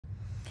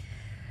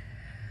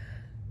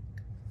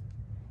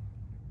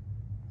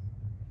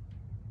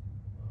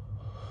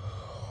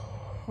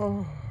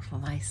Oh,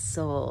 my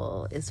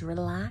soul is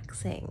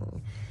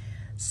relaxing.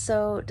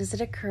 So, does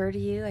it occur to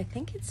you? I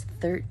think it's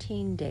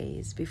 13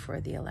 days before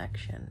the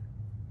election.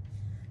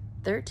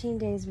 13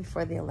 days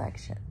before the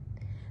election.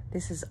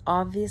 This is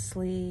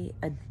obviously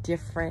a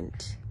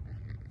different,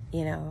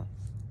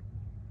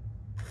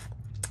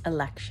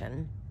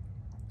 election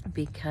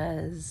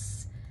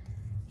because,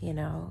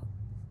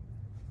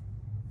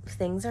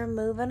 things are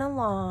moving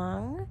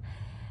along.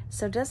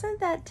 So, doesn't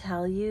that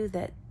tell you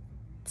that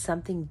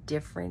something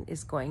different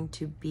is going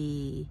to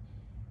be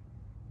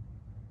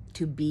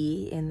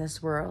in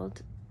this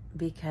world?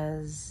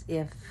 Because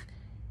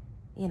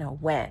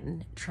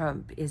when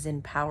Trump is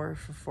in power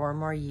for 4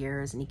 more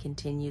years and he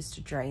continues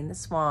to drain the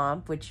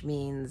swamp, which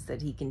means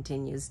that he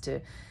continues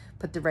to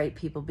put the right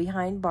people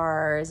behind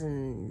bars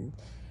and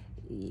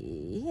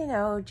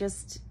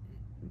just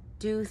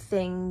do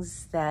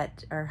things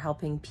that are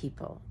helping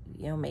people,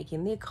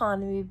 making the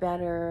economy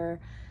better.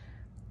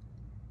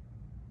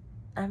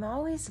 I'm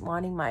always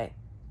wanting my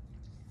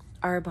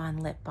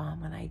Arbonne lip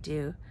balm when I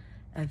do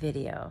a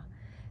video.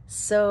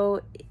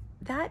 So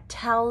that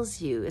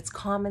tells you, it's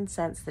common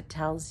sense that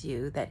tells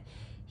you that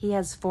he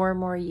has 4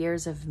 more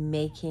years of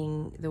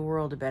making the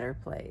world a better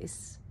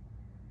place.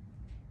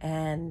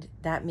 And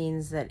that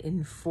means that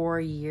in 4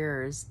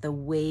 years, the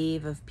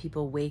wave of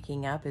people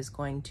waking up is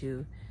going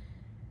to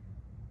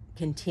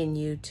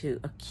continue to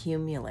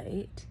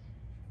accumulate.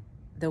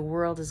 The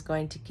world is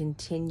going to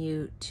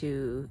continue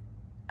to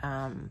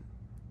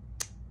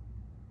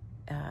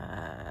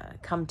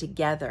come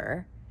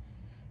together,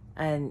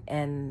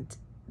 and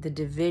the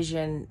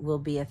division will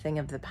be a thing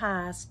of the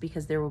past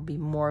because there will be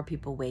more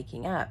people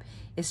waking up.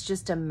 It's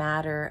just a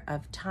matter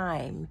of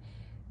time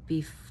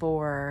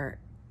before,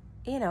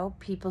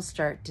 people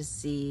start to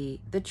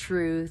see the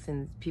truth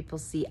and people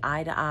see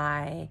eye to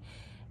eye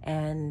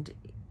and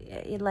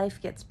life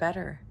gets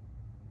better.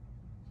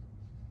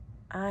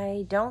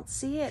 I don't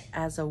see it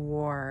as a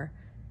war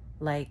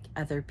like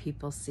other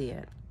people see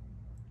it,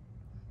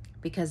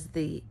 because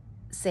the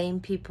same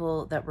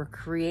people that were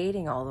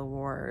creating all the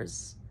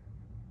wars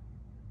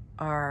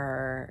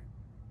are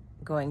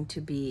going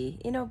to be,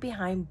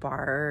 behind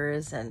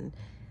bars and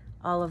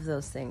all of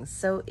those things.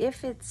 So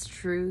if it's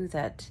true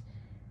that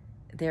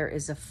there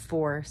is a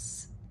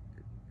force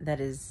that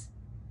is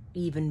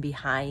even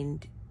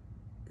behind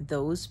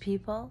those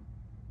people,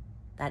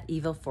 that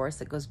evil force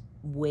that goes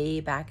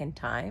way back in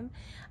time,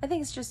 I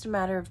think it's just a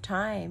matter of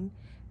time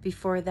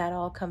before that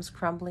all comes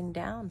crumbling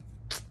down.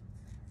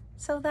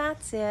 So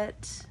that's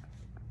it.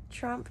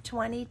 Trump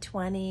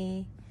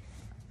 2020.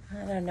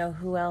 I don't know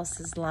who else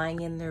is lying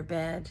in their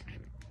bed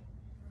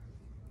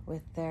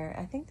with their,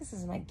 I think this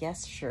is my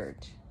guest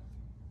shirt,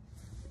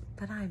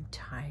 but I'm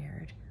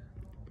tired.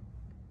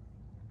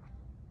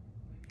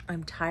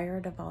 I'm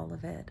tired of all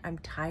of it. I'm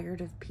tired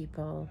of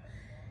people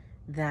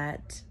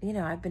that,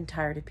 I've been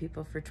tired of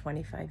people for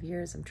 25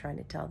 years. I'm trying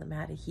to tell them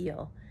how to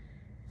heal.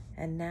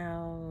 And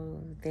now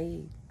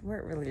they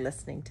weren't really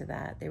listening to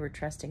that. They were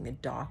trusting the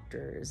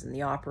doctors and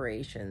the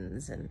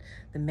operations and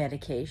the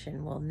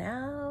medication. Well,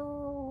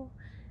 now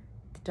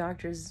the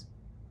doctors'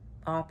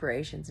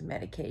 operations and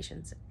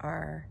medications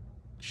are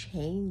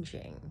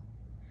changing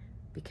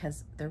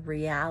because the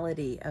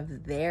reality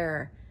of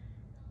their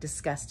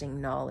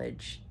disgusting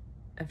knowledge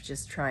of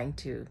just trying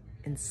to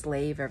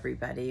enslave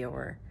everybody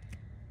or,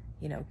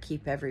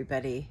 keep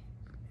everybody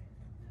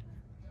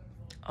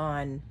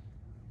on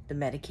the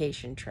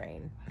medication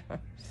train.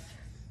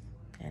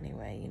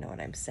 Anyway, you know what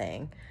I'm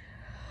saying.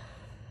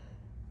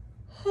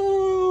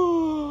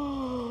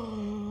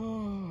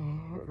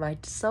 My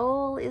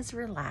soul is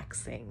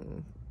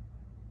relaxing.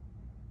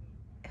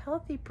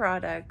 Healthy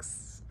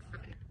products,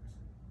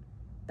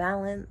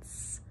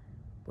 balance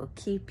will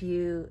keep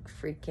you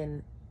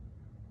freaking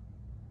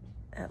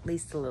at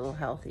least a little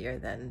healthier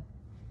than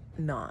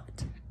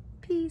not.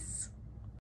 Peace.